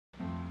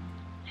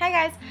Hi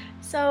guys,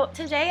 so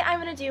today I'm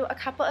going to do a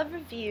couple of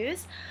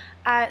reviews.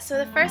 So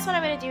the first one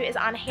I'm going to do is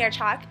on hair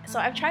chalk. So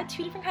I've tried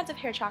two different kinds of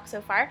hair chalk so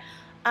far,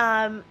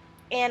 and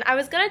I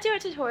was going to do a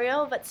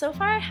tutorial, but so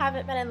far I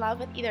haven't been in love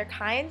with either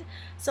kind,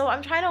 so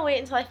I'm trying to wait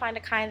until I find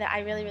a kind that I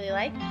really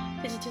like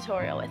to do a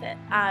tutorial with it.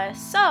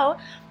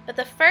 But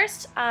the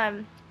first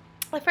brand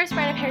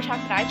of hair chalk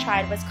that I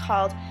tried was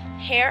called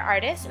Hair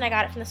Artist, and I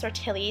got it from the store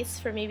Tilly's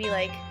for maybe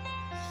like,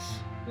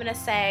 I'm gonna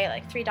say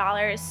like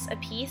 $3 a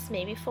piece,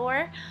 maybe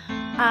 $4,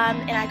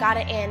 and I got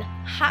it in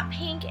hot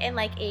pink and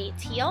like a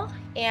teal,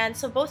 and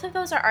so both of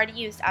those are already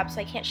used up,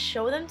 so I can't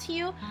show them to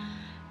you.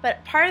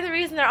 But part of the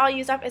reason they're all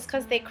used up is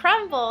because they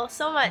crumble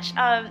so much.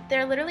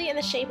 They're literally in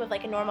the shape of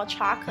like a normal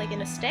chalk, like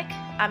in a stick,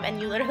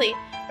 and you literally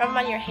rub them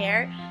on your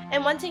hair.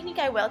 And one technique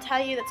I will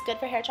tell you that's good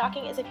for hair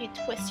chalking is if you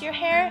twist your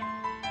hair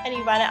and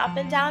you run it up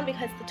and down,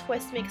 because the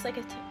twist makes like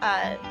a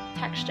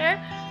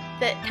texture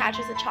that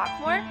catches the chalk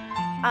more.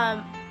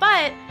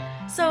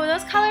 So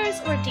those colors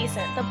were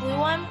decent. The blue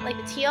one, like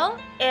the teal,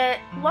 it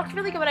looked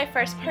really good when I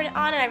first put it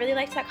on, and I really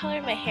liked that color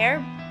in my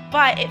hair,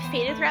 but it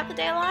faded throughout the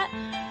day a lot.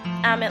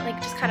 It like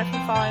just kind of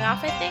from falling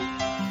off, I think.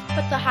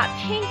 But the hot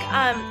pink,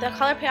 the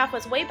color payoff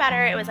was way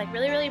better. It was like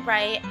really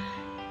bright,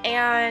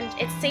 and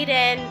it stayed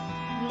in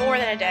more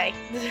than a day,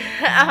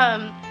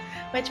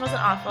 which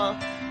wasn't awful.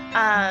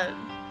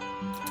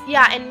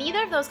 Yeah, and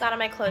neither of those got on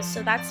my clothes,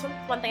 so that's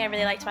one thing I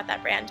really liked about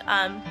that brand.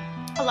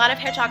 A lot of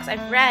hair chalks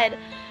I've read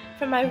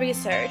from my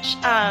research,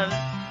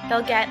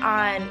 they'll get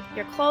on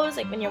your clothes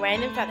like when you're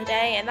wearing them throughout the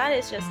day, and that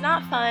is just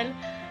not fun.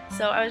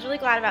 So I was really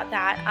glad about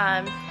that.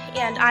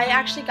 And I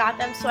actually got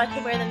them so I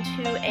could wear them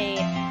to a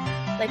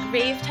like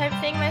rave type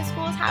thing my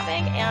school was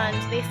having, and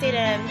they stayed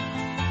in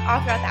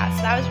all throughout that,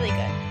 so that was really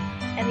good.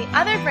 And the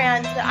other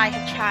brand that I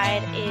have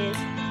tried is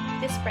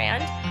this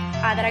brand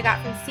that I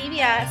got from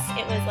CVS.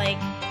 It was like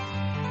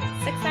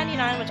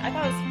 $6.99, which I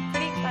thought was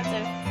pretty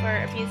expensive for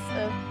a piece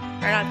of,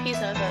 or not a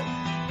piece of, but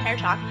hair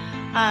chalk.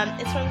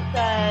 It's from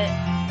the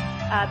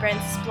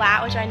brand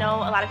Splat, which I know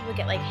a lot of people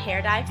get like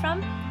hair dye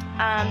from.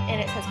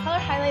 And it says color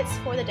highlights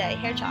for the day,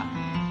 hair chalk.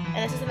 And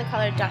this is in the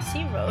color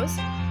Dusty Rose.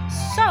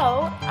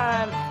 So,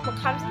 what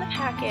comes in the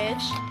package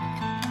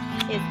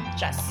is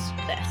just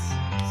this.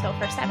 So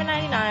for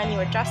 $7.99, you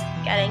are just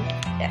getting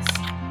this.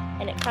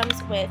 And it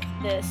comes with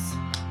this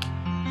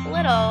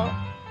little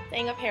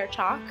thing of hair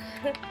chalk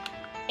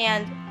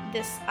and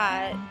this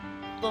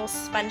little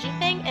spongy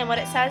thing. And what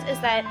it says is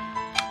that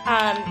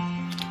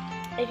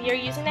if you're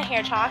using the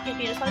hair chalk, if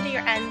you just want to do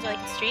your ends or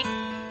like a streak,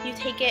 you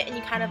take it and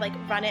you kind of like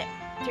run it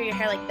through your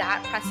hair like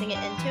that, pressing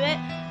it into it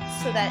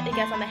so that it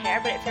gets on the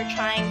hair. But if you're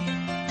trying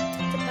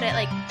to put it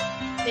like,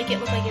 make it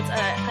look like it's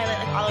a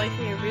highlight like all the way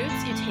from your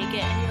roots, you take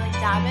it and you like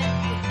dab it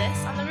with this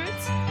on the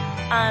roots.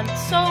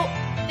 So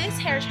this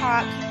hair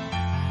chalk,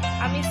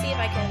 let me see if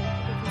you can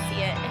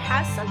see it. It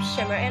has some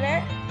shimmer in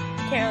it.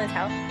 You can't really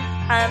tell.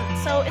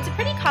 So it's a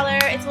pretty color.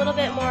 It's a little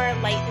bit more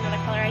light than the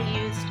color I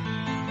used.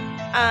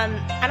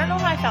 I don't know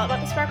how I felt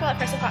about the sparkle. At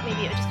first I thought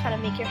maybe it would just kind of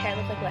make your hair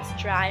look like less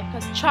dry,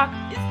 because chalk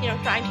is, you know,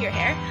 drying to your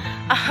hair.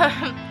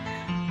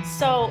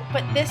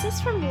 But this is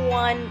from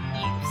one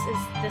use.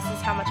 This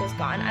is how much is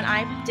gone, and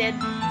I did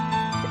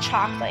the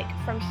chalk like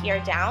from here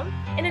down,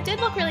 and it did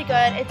look really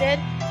good. It did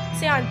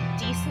stay on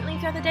decently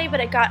throughout the day, but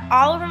it got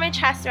all over my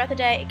chest throughout the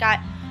day. It got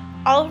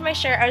all over my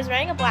shirt. I was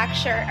wearing a black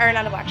shirt, or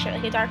not a black shirt,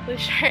 like a dark blue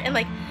shirt, and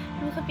like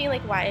people could be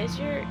like, why is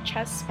your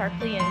chest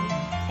sparkly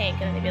and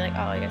pink? And then they'd be like,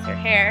 oh, I guess your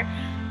hair.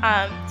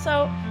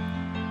 So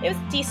it was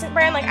a decent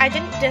brand. Like, I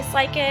didn't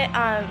dislike it.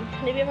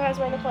 Maybe if I was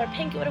wearing the color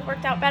pink, it would have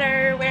worked out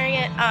better wearing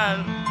it.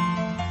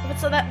 But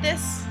so that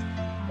this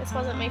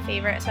wasn't my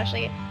favorite,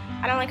 especially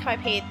I don't like how I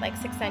paid like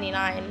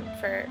 $6.99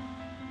 for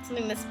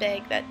something this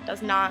big that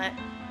does not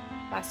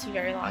last you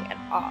very long at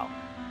all.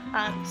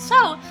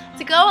 So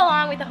to go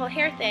along with the whole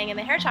hair thing and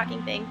the hair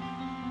chalking thing,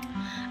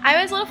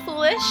 I was a little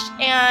foolish,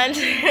 and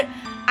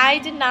I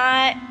did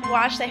not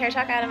wash the hair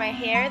chalk out of my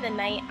hair the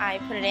night I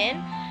put it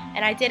in.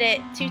 And I did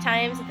it 2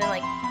 times within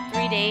like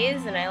 3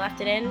 days, and I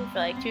left it in for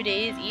like 2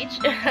 days each.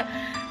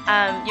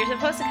 You're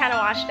supposed to kind of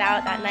wash it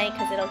out that night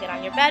because it'll get on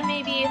your bed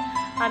maybe.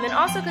 And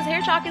also because hair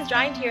chalk is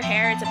drying to your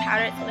hair. It's a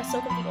powder, it's going to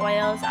soak up the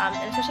oils, and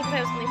especially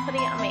because I was only putting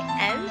it on my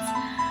ends.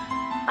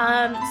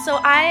 So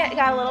I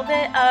got a little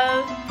bit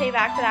of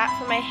payback for that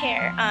for my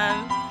hair.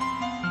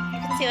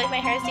 You can see like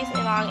my hair is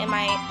decently long, and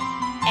my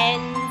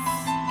ends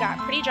got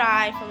pretty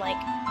dry from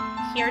like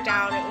here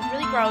down. It was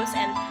really gross,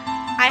 and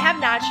I have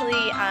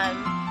naturally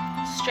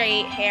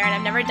straight hair, and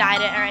I've never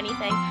dyed it or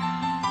anything,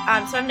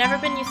 so I've never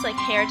been used to like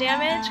hair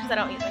damage because I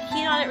don't use like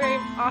heat on it very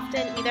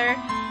often either,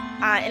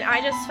 and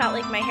I just felt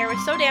like my hair was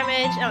so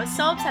damaged, and I was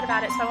so upset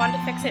about it, so I wanted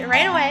to fix it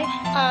right away.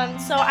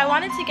 So I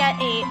wanted to get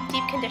a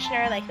deep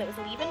conditioner like that was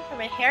leave-in for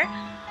my hair,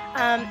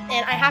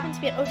 and I happened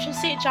to be at Ocean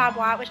State Job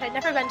Lot, which I'd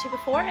never been to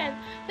before, and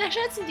they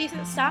actually had some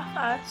decent stuff.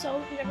 So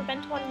if you've never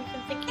been to one and you've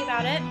been thinking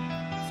about it,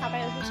 stop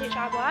by Ocean State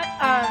Job Lot.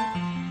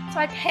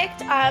 So I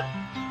picked up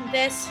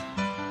this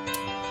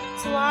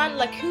Salon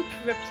La Coupe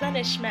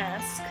Replenish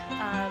Mask.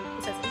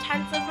 It says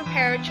intensive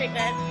repair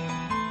treatment.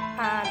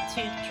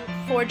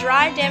 for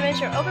dry,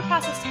 damaged, or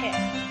overprocessed hair.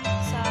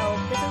 So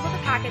this is what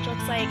the package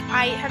looks like.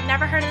 I have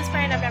never heard of this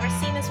brand. I've never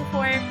seen this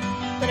before,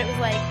 but it was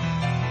like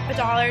 $1, $2,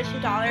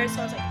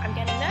 so I was like, I'm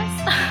getting this.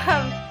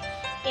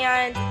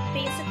 And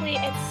basically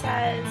it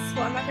says,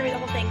 well, I'm not gonna read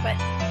the whole thing, but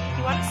if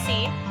you want to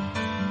see,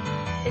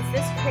 it's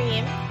this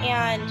cream,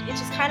 and it's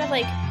just kind of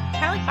like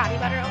body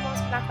butter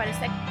almost, but not quite as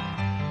thick.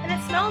 And it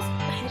smells,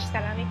 I just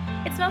got it on me.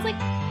 It smells like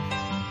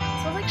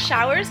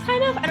showers,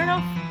 kind of. I don't know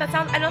if that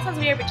sounds, I know it sounds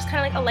weird, but just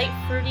kind of like a light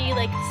fruity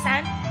like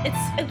scent. It's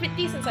a bit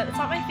decent scent. It's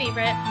not my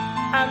favorite.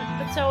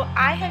 But so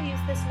I have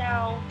used this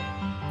now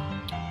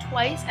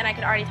twice, and I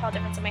could already tell a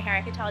difference in my hair.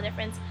 I could tell a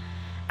difference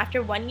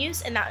after one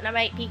use, and that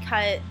might be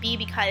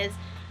because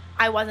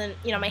I wasn't,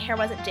 you know, my hair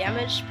wasn't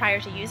damaged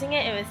prior to using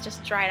it. It was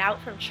just dried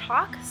out from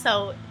chalk,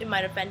 so it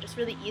might have been just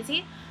really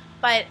easy.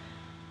 But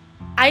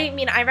I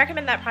mean, I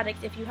recommend that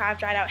product if you have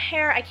dried out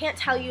hair. I can't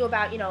tell you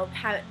about, you know,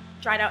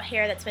 dried out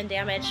hair that's been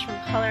damaged from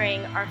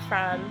coloring or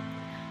from,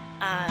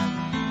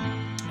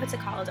 what's it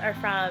called, or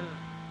from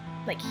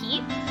like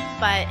heat.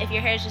 But if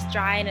your hair is just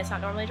dry and it's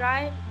not normally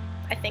dry,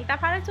 I think that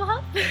product will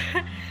help.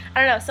 I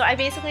don't know, so I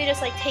basically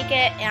just like take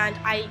it and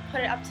I put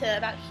it up to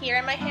about here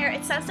in my hair.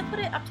 It says to put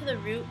it up to the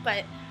root,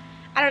 but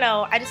I don't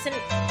know, I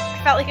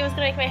felt like it was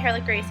gonna make my hair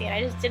look greasy, and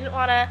I just didn't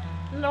wanna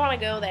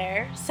go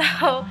there. So,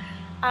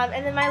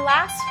 and then my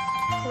last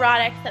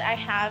product that I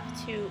have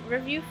to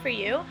review for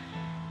you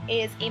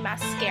is a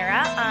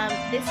mascara.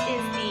 This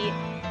is the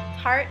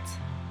Tarte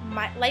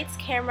Lights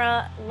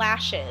Camera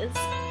Lashes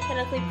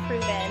clinically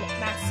proven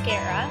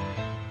mascara.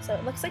 So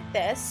it looks like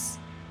this.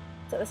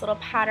 So this little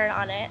pattern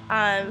on it.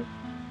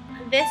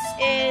 This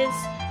is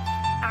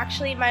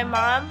actually, my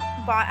mom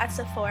bought at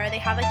Sephora. They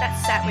have like that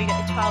set where you get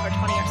like 12 or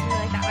 20 or something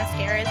like that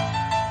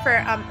mascaras for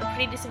a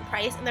pretty decent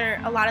price,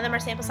 and a lot of them are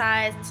sample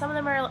size and some of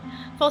them are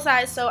full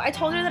size. So I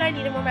told her that I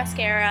needed more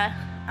mascara,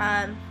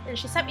 and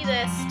she sent me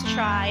this to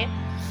try.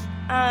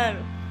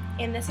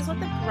 And this is what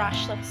the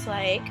brush looks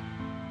like.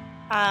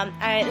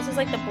 This is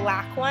like the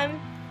black one.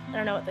 I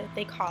don't know what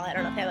they call it. I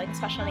don't know if they have like a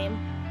special name.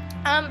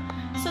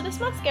 So this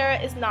mascara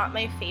is not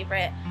my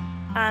favorite.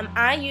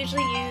 I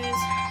usually use,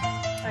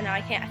 oh no,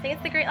 I can't. I think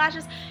it's the Great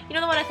Lashes. You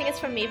know the one I think it's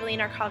from Maybelline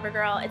or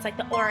CoverGirl? It's like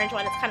the orange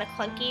one. It's kind of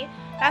clunky.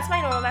 That's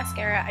my normal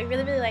mascara. I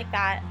really, really like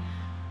that.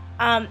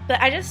 But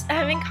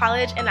I'm in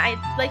college, and I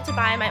like to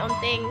buy my own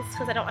things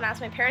because I don't want to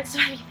ask my parents to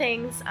buy me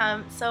things.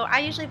 So I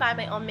usually buy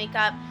my own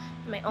makeup,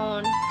 my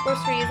own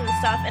groceries and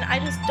stuff, and I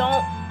just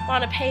don't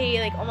want to pay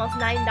like almost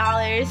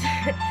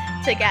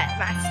 $9 to get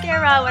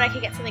mascara when I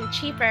could get something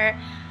cheaper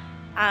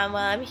while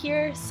I'm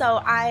here.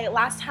 So I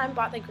last time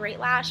bought the Great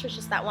Lash, which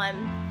is that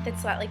one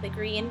that's got like the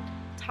green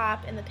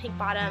top and the pink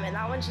bottom, and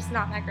that one's just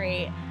not that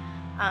great.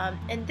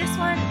 And this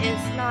one is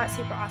not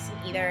super awesome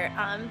either.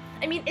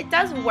 I mean, it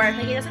does work,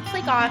 like it doesn't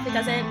flake off, it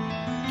doesn't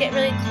get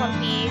really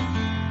clumpy,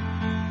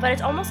 but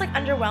it's almost like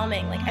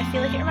underwhelming. Like I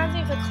feel like it reminds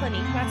me of the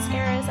Clinique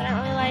mascaras that I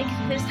don't really like.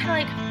 They just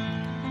kind of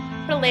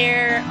like put a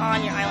layer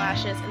on your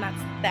eyelashes, and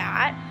that's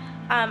that.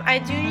 I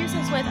do use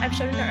this with, I've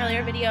shown in an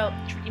earlier video,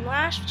 Dream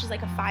Lash, which is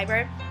like a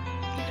fiber.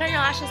 You put on your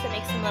lashes, that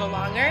makes them a little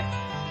longer,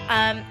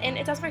 and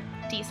it does work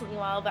decently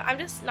well, but I'm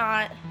just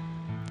not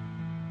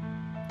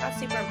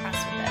super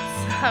impressed with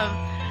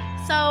this.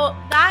 So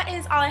that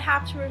is all I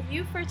have to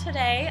review for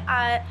today.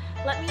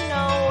 Let me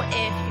know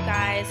if you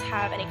guys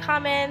have any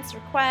comments,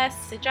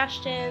 requests,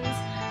 suggestions,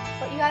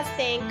 what you guys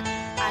think.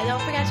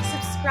 Don't forget to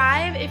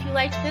subscribe if you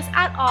liked this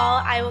at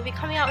all. I will be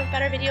coming out with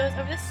better videos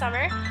over the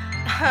summer.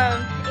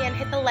 And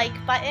hit the like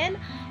button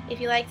if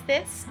you liked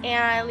this,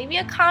 and leave me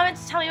a comment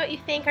to tell me what you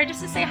think, or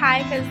just to say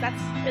hi, because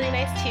that's really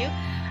nice too.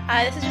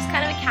 This is just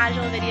kind of a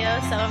casual video,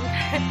 so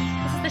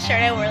this is the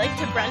shirt I wore like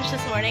to brunch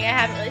this morning. I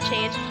haven't really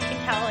changed. You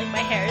can tell like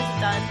my hair is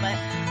done, but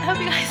I hope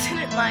you guys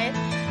didn't mind.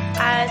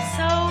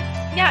 So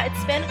yeah,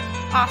 it's been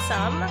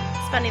awesome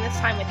spending this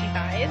time with you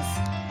guys,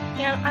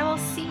 and I will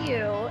see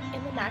you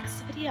in the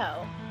next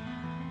video.